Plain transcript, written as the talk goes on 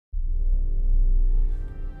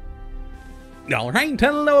Alright,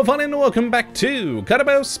 hello everyone and welcome back to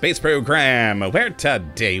Kottabos Space Program, where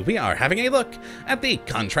today we are having a look at the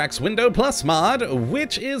Contracts Window Plus mod,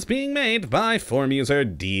 which is being made by forum user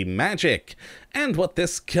D-Magic. And what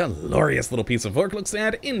this glorious little piece of work looks to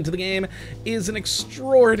add into the game is an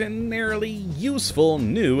extraordinarily useful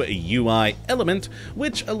new UI element,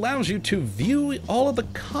 which allows you to view all of the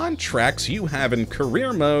contracts you have in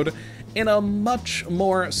career mode in a much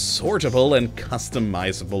more sortable and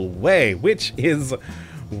customizable way, which is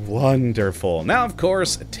wonderful. Now, of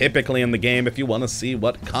course, typically in the game, if you want to see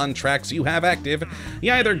what contracts you have active,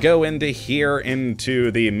 you either go into here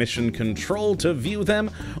into the mission control to view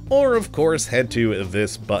them, or of course head to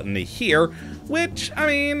this button here, which, I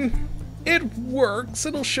mean, it works.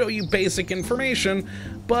 It'll show you basic information,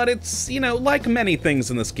 but it's, you know, like many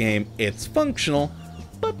things in this game, it's functional,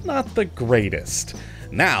 but not the greatest.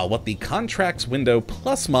 Now, what the Contracts Window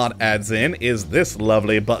Plus mod adds in is this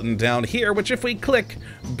lovely button down here, which if we click,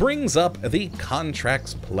 brings up the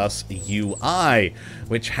Contracts Plus UI,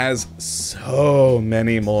 which has so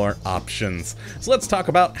many more options. So let's talk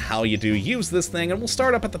about how you do use this thing, and we'll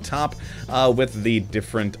start up at the top with the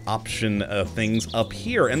different option things up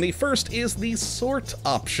here. And the first is the Sort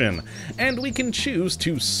option, and we can choose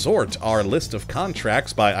to sort our list of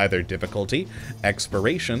contracts by either difficulty,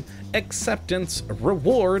 expiration, acceptance,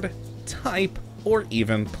 reward, type, or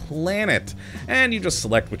even planet. And you just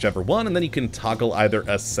select whichever one, and then you can toggle either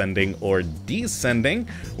ascending or descending,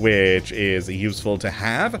 which is useful to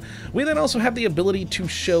have. We then also have the ability to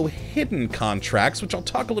show hidden contracts, which I'll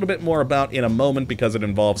talk a little bit more about in a moment because it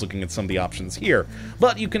involves looking at some of the options here.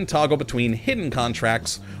 But you can toggle between hidden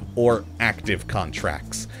contracts or active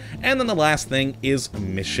contracts. And then the last thing is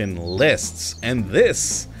mission lists. And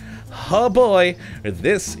this, oh boy,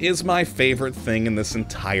 this is my favorite thing in this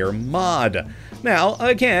entire mod. Now,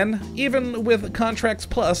 again, even with Contracts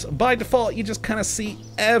Plus, by default, you just kind of see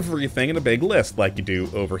everything in a big list, like you do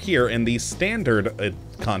over here in the standard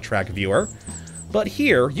contract viewer. But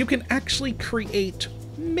here, you can actually create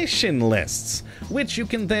mission lists, which you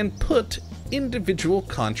can then put individual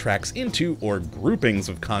contracts into, or groupings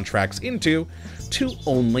of contracts into, to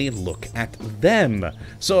only look at them.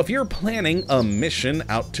 So if you're planning a mission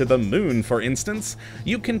out to the moon, for instance,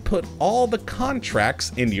 you can put all the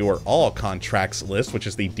contracts in your All Contracts list, which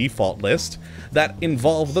is the default list, that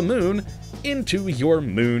involve the moon, into your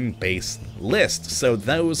moon-based list. So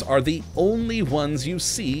those are the only ones you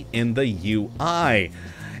see in the UI.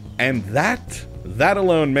 And that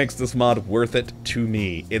alone makes this mod worth it to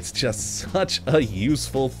me. It's just such a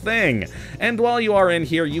useful thing. And while you are in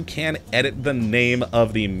here, you can edit the name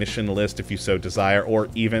of the mission list if you so desire, or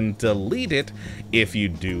even delete it if you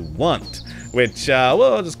do want. Which,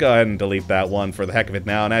 we'll just go ahead and delete that one for the heck of it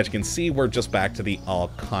now. And as you can see, we're just back to the All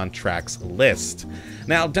Contracts list.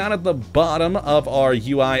 Now, down at the bottom of our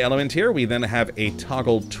UI element here, we then have a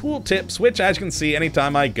toggle tooltips, which, as you can see,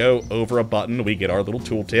 anytime I go over a button, we get our little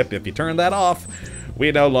tooltip. If you turn that off,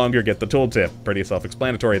 we no longer get the tooltip. Pretty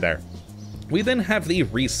self-explanatory there. We then have the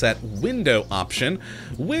Reset Window option,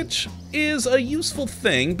 which is a useful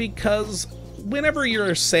thing because whenever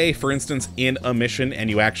you're, say, for instance, in a mission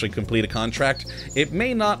and you actually complete a contract, it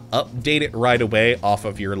may not update it right away off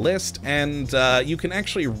of your list, and you can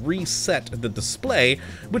actually reset the display,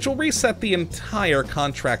 which will reset the entire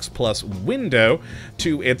Contracts Plus window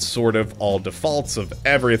to its sort of all defaults of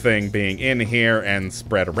everything being in here and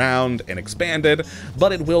spread around and expanded,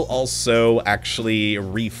 but it will also actually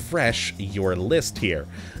refresh your list here.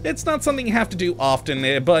 It's not something you have to do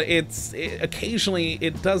often, but occasionally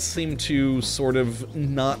it does seem to sort of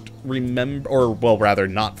not remember, or well, rather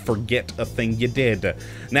not forget a thing you did.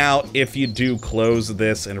 Now, if you do close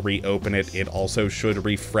this and reopen it, it also should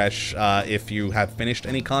refresh if you have finished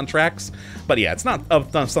any contracts. But yeah, it's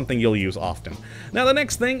not something you'll use often. Now, the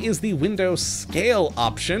next thing is the window scale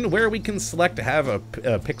option, where we can select to have a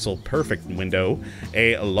pixel perfect window,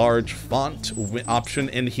 a large font option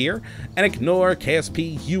in here, and ignore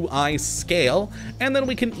KSP UI scale, and then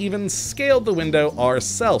we can even scale the window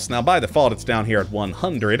ourselves. Now, by default, it's down here at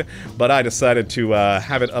 100, but I decided to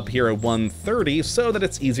have it up here at 130 so that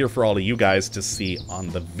it's easier for all of you guys to see on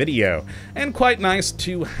the video. And quite nice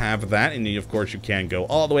to have that, and of course you can go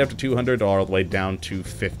all the way up to 200 or all the way down to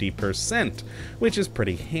 50%, which is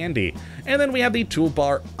pretty handy. And then we have the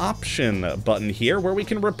toolbar option button here, where we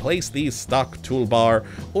can replace the stock toolbar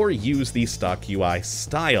or use the stock UI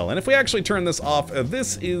style. And if we actually turn this off,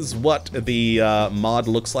 this is what the mod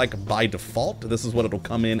looks like by default. This is what it'll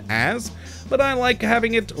come in as, but I like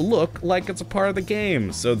having it look like it's a part of the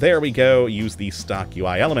game. So there we go, use the stock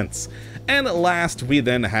UI elements. And last, we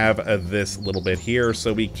then have this little bit here,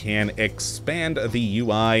 so we can expand the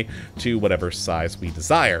UI to whatever size we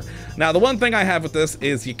desire. Now, the one thing I have with this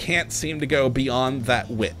is you can't seem to go beyond that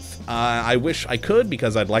width. I wish I could,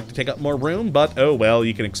 because I'd like to take up more room, but oh well,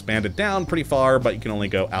 you can expand it down pretty far, but you can only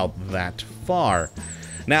go out that far.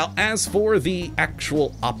 Now, as for the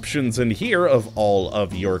actual options in here of all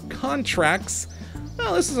of your contracts,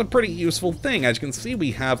 well, this is a pretty useful thing. As you can see,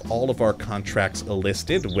 we have all of our contracts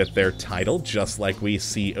listed with their title, just like we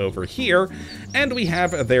see over here, and we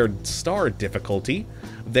have their star difficulty,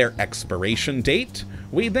 their expiration date.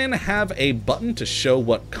 We then have a button to show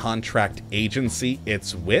what contract agency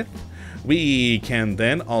it's with. We can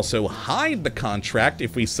then also hide the contract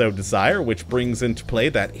if we so desire, which brings into play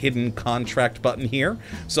that hidden contract button here.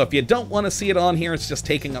 So if you don't want to see it on here, it's just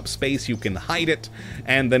taking up space, you can hide it.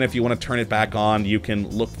 And then if you want to turn it back on, you can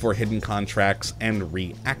look for hidden contracts and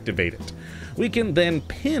reactivate it. We can then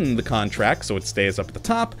pin the contract so it stays up at the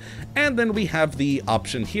top, and then we have the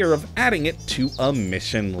option here of adding it to a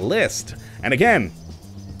mission list. And again,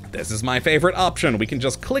 this is my favorite option. We can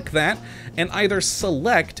just click that and either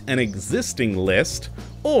select an existing list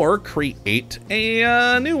or create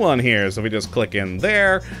a new one here. So we just click in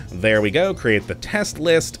there. There we go, create the test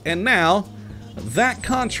list, and now that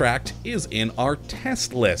contract is in our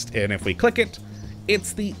test list. And if we click it,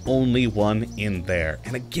 it's the only one in there.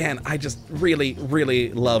 And again, I just really,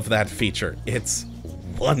 really love that feature. It's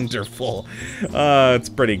wonderful. It's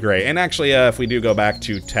pretty great. And actually, if we do go back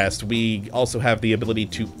to test, we also have the ability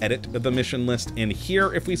to edit the mission list in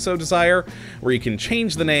here if we so desire, where you can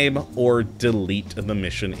change the name or delete the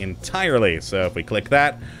mission entirely. So if we click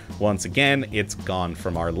that, once again, it's gone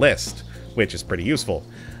from our list, which is pretty useful.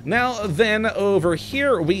 Now then, over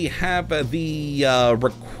here we have the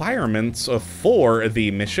requirements for the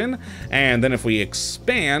mission, and then if we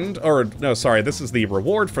expand, or no, sorry, this is the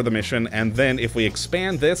reward for the mission, and then if we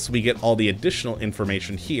expand this, we get all the additional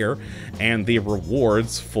information here, and the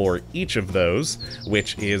rewards for each of those,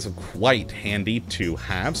 which is quite handy to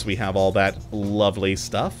have. So we have all that lovely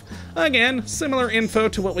stuff. Again, similar info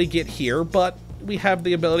to what we get here, but we have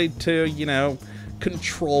the ability to, you know,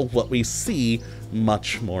 control what we see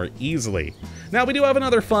much more easily. Now, we do have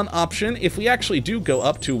another fun option. If we actually do go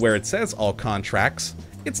up to where it says all contracts,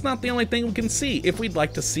 it's not the only thing we can see. If we'd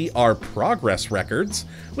like to see our progress records,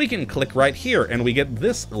 we can click right here and we get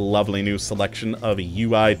this lovely new selection of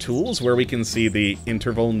UI tools where we can see the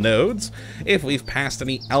interval nodes, if we've passed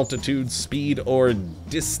any altitude, speed, or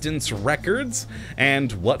distance records,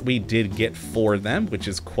 and what we did get for them, which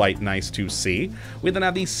is quite nice to see. We then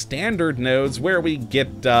have these standard nodes where we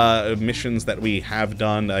get missions that we have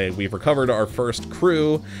done. We've recovered our first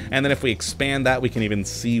crew, and then if we expand that, we can even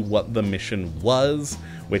see what the mission was,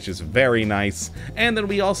 which is very nice. And then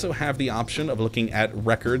we also have the option of looking at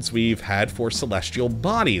records we've had for celestial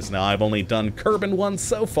bodies. Now, I've only done Kerbin ones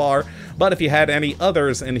so far, but if you had any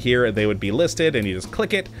others in here, they would be listed, and you just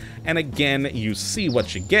click it, and again, you see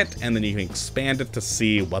what you get, and then you can expand it to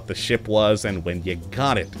see what the ship was and when you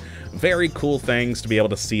got it. Very cool things to be able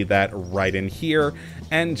to see that right in here,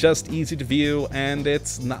 and just easy to view, and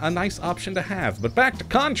it's a nice option to have. But back to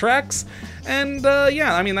contracts, and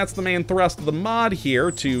yeah, I mean, that's the main thrust of the mod here,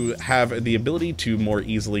 to have the ability to more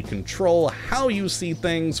easily control how you see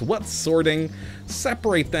things, what sorting,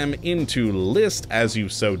 separate them into list as you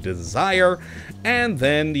so desire, and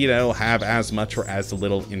then, you know, have as much or as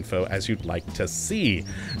little info as you'd like to see.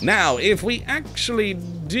 Now, if we actually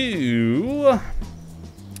do...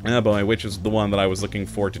 oh boy, which is the one that I was looking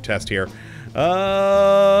for to test here?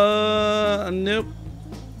 Nope.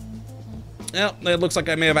 Well, it looks like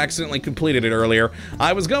I may have accidentally completed it earlier.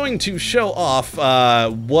 I was going to show off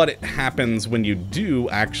what it happens when you do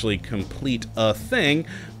actually complete a thing,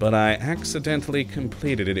 but I accidentally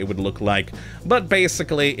completed it, it would look like. But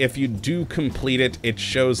basically, if you do complete it, it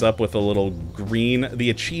shows up with a little green. The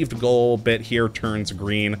achieved goal bit here turns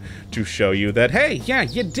green to show you that, hey, yeah,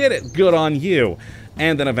 you did it, good on you.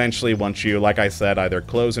 And then eventually, once you, like I said, either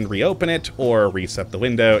close and reopen it or reset the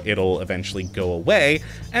window, it'll eventually go away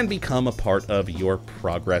and become a part of your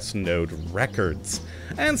progress node records.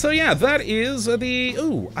 And so yeah, that is the...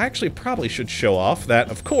 ooh, I actually probably should show off that,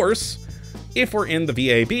 of course, if we're in the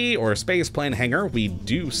VAB or spaceplane hangar, we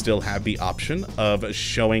do still have the option of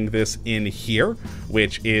showing this in here,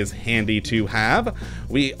 which is handy to have.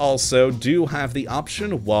 We also do have the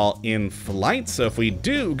option while in flight, so if we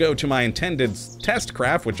do go to my intended test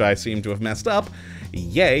craft, which I seem to have messed up,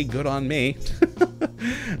 Yay, good on me.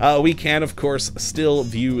 We can, of course, still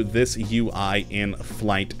view this UI in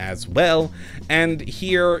flight as well, and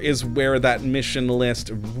here is where that mission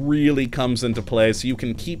list really comes into play, so you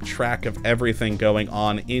can keep track of everything going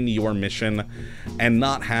on in your mission and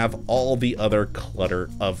not have all the other clutter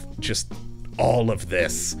of just all of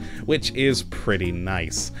this, which is pretty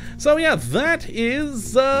nice. So yeah, that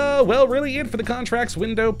is, well, really it for the Contracts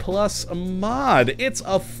Window Plus mod. It's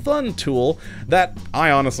a fun tool that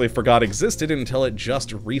I honestly forgot existed until it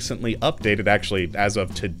just recently updated, actually, as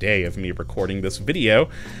of today of me recording this video.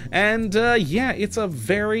 And yeah, it's a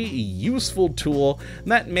very useful tool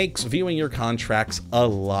that makes viewing your contracts a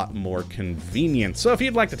lot more convenient. So if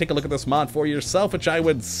you'd like to take a look at this mod for yourself, which I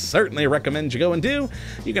would certainly recommend you go and do,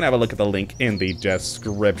 you can have a look at the link in the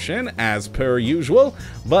description as per usual.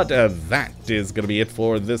 But that is going to be it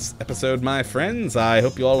for this episode, my friends. I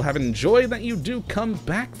hope you all have enjoyed, that you do come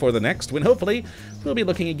back for the next, when hopefully we'll be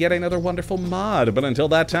looking at yet another wonderful mod. But until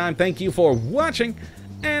that time, thank you for watching,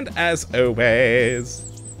 and as always,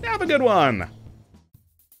 have a good one!